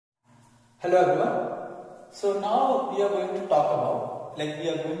Hello everyone. So now we are going to talk about, we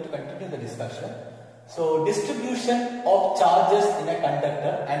are going to continue the discussion. So distribution of charges in a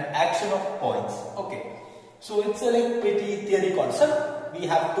conductor and action of points. Okay. So it's a pretty theory concept. We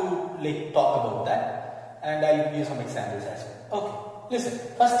have to talk about that, and I'll give you some examples as well. Okay. Listen.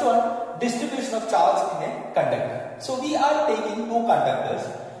 First one, distribution of charge in a conductor. So we are taking two conductors,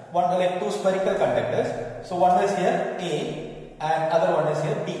 two spherical conductors. So one is here A and other one is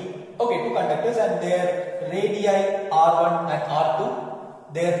here B. Okay, two conductors and their radii R1 and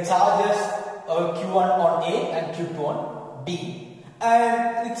R2, their charges Q1 on A and Q2 on B,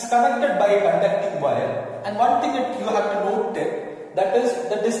 and it's connected by a conducting wire. And one thing that you have to note that is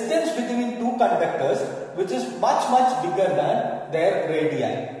the distance between two conductors, which is much bigger than their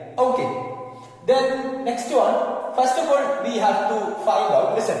radii. Okay, then next one, first of all we have to find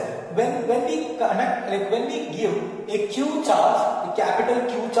out, listen, when we connect, when we give a Q charge, a capital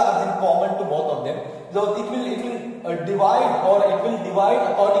Q charge in common to both of them, so it will divide, or it will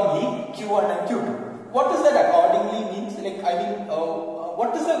divide accordingly Q1 and Q2. What does that accordingly means?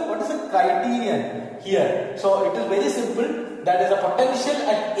 What is the criterion here? So it is very simple. That is a potential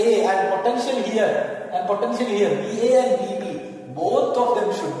at A and potential here and potential here, VA and VB, both of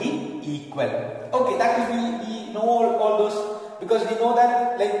them should be equal. Okay, that is we know all those. Because we know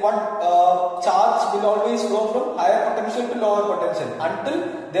that one charge will always go from higher potential to lower potential until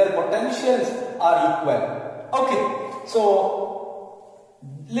their potentials are equal. Okay, so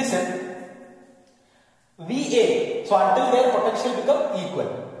listen, VA, so until their potential become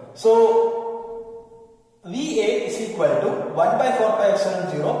equal. So VA is equal to 1 by 4 pi epsilon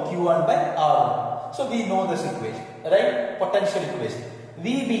 0 Q1 by R1. So we know this equation, right? Potential equation.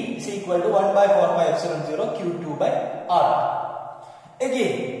 VB is equal to 1 by 4 pi epsilon 0 Q2 by R2.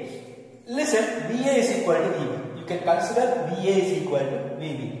 Again, listen, VA is equal to VB. You can consider VA is equal to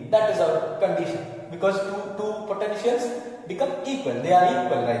VB. That is our condition, because two potentials become equal. They are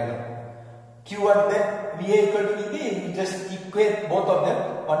equal right now. Q1 then VA equal to VB. You just equate both of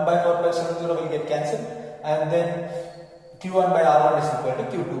them. 1 by 4 pi epsilon 0 will get cancelled, and then Q1 by R1 is equal to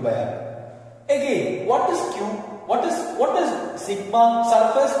Q2 by R2. Again, what is Q? What is sigma?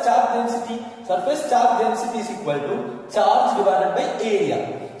 Surface charge density. Surface charge density is equal to charge divided by area.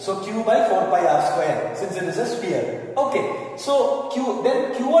 So Q by 4 pi r square, since it is a sphere. Okay. So Q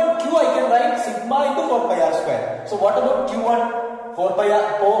I can write sigma into 4 pi r square. So what about Q1? 4 pi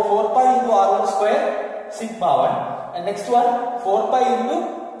into r1 square sigma 1, and next one 4 pi into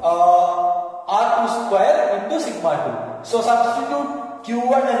r2 square into sigma 2. So substitute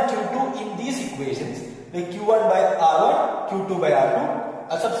Q1 and Q2 in these equations. Q1 by R1, Q2 by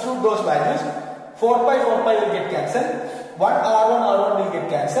R2. Substitute those values. 4 pi will get cancelled. 1 R1 will get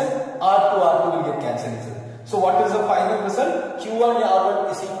cancelled. R2 will get cancelled. So what is the final result? Q1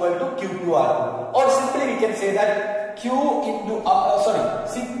 R1 is equal to Q2 R2. Or simply we can say that sigma into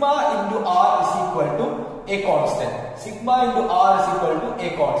R is equal to a constant. Sigma into R is equal to a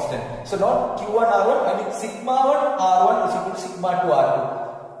constant. So not Q1 R1, sigma 1 R1 is equal to sigma 2 R2.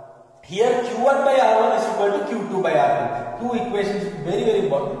 Here Q1 by R1 is equal to Q2 by R2. Two equations, very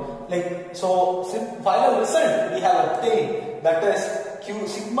important. So final result we have obtained, that is Q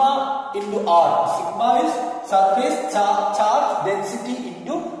sigma into R. Sigma is surface charge density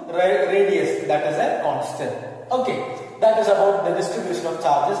into radius, that is a constant. Okay, that is about the distribution of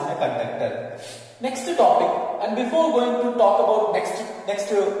charges in a conductor. Next topic, and before going to talk about next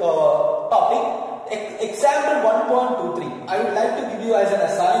topic, example 1.23, I would like to give you as an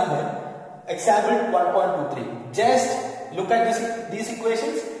assignment example 1.23. Just look at these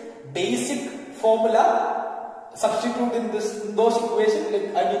equations, basic formula, substitute in those equations,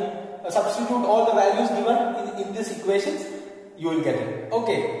 substitute all the values given in these equations, you will get it.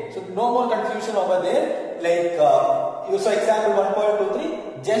 Okay, so no more confusion over there. So example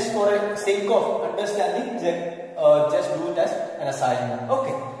 1.23, just for the sake of understanding, just do it as an assignment.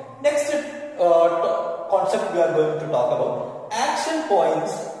 Okay, next concept we are going to talk about, action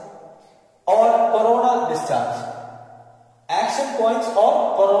points or corona discharge. Action points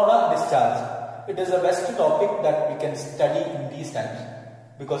or corona discharge. It is the best topic that we can study in these times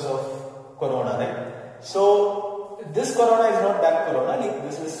because of corona, right? So this corona is not that corona.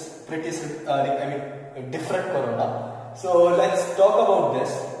 This is pretty a different corona. So let's talk about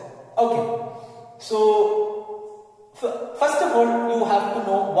this. Okay. So first of all, you have to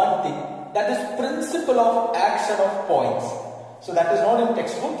know one thing, that is principle of action of points. So that is not in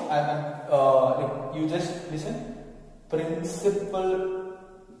textbook. You just listen. Principle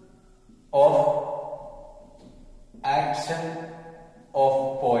of action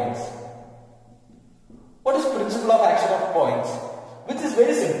of points. What is principle of action of points? Which is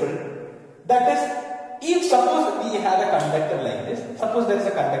very simple. That is, if suppose we have a conductor like this, suppose there is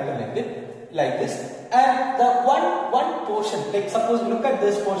a conductor like this, and the one portion, like suppose look at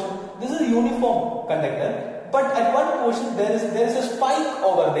this portion, this is a uniform conductor, but at one portion there is a spike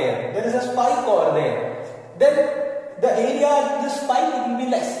over there. There is a spike over there. Then the area, the spike, it will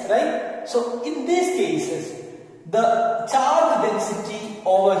be less, right? So in these cases, the charge density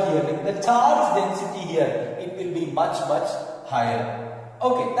over here, like the charge density here, it will be much higher.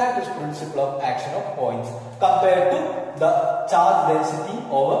 Okay, that is principle of action of points compared to the charge density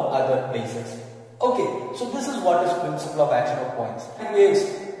over other places. Okay, so this is what is principle of action of points. Waves,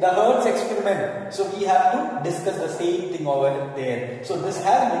 the Hertz experiment. So we have to discuss the same thing over there. So this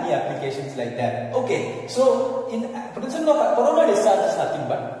has many applications like that. Okay, so in principle of corona discharge is nothing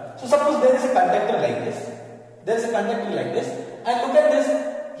but, so suppose there is a conductor like this. There is a conductor like this, and look at this.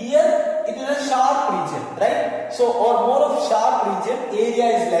 Here it is a sharp region, right? So, or more of sharp region, area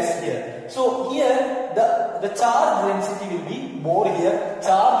is less here. So here the charge density will be more here,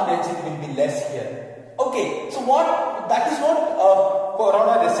 charge density will be less here. Okay, so what, that is not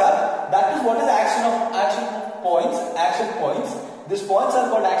corona discharge, that is what is action points. These points are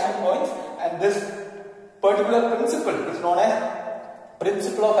called action points, and this particular principle is known as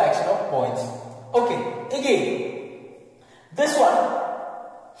principle of action of points. Okay, again, this one.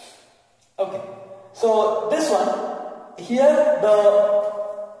 Okay, so this one, here the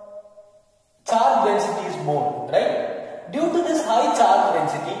charge density is more, right? Due to this high charge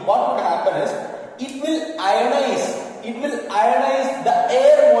density, what would happen is, it will ionize the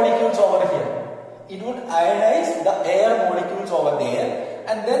air molecules over here. It would ionize the air molecules over there,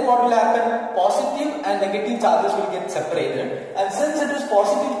 and then what will happen? Positive and negative charges will get separated, and since it is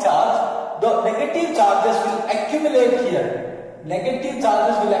positive charge, the negative charges will accumulate here. Negative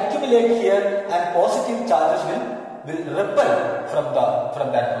charges will accumulate here, and positive charges will repel from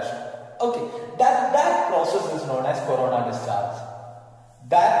that motion. Okay, that process is known as corona discharge.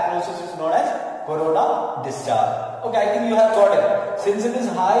 That process is known as corona discharge. Okay, I think you have got it. Since it is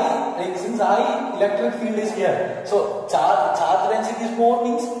high, since high electric field is here, so charge density is more,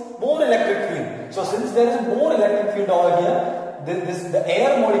 means more electric field. So since there is more electric field over here, the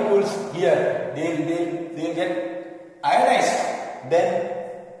air molecules here, they'll get ionized, then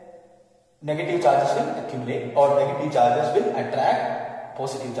negative charges will accumulate, or negative charges will attract,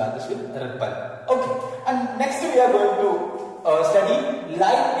 positive charges will repel. Okay, and next we are going to study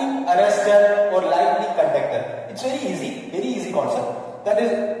lightning arrestor or lightning conductor. It's very easy concept. That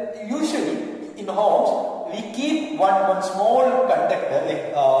is, usually in homes we keep one small conductor,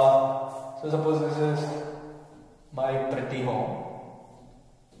 like so suppose this is my pretty home.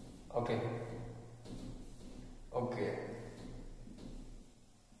 Okay.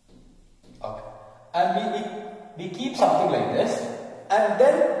 And we keep something like this, and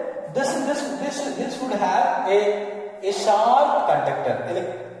then this would have a sharp conductor,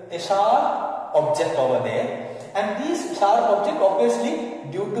 a sharp object over there, and these sharp object, obviously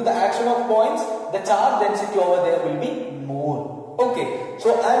due to the action of points, the charge density over there will be more. Okay,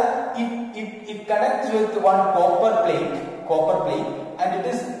 so and it connects with one copper plate, and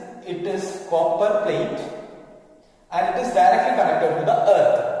it is copper plate, and it is directly connected to the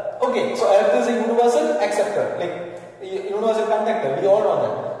earth. Okay, so earth is a universal acceptor, like universal conductor, we all know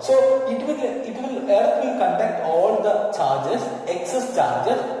that. So earth will conduct all the charges, excess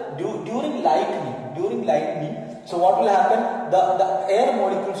charges during lightning. So what will happen? The air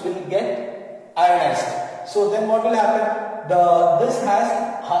molecules will get ionized. So then what will happen? This has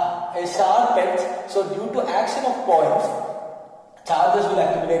a sharp edge. So due to action of points, charges will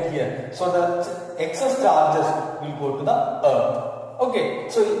accumulate here. So the excess charges will go to the earth. Okay,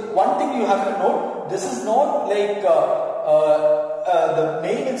 so one thing you have to note, this is not like the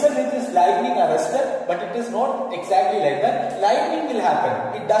name itself, it is lightning arrestor, but it is not exactly like that. Lightning will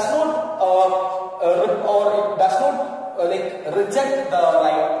happen. It does not reject the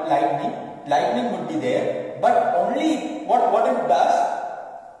lightning. Lightning would be there, but only what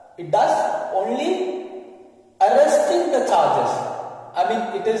it does only arresting the charges. I mean,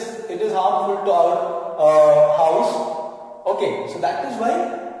 it is harmful to our house. Okay, so that is why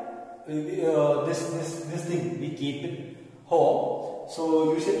this thing we keep it home.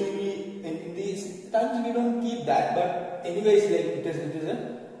 So usually in these times we don't keep that, but anyways, like it is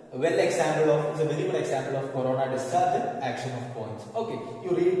a very good example of corona discharge and action of points. Okay,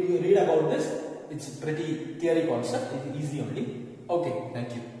 you read about this. It's a pretty theory concept. It's easy only. Okay,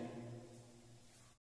 thank you.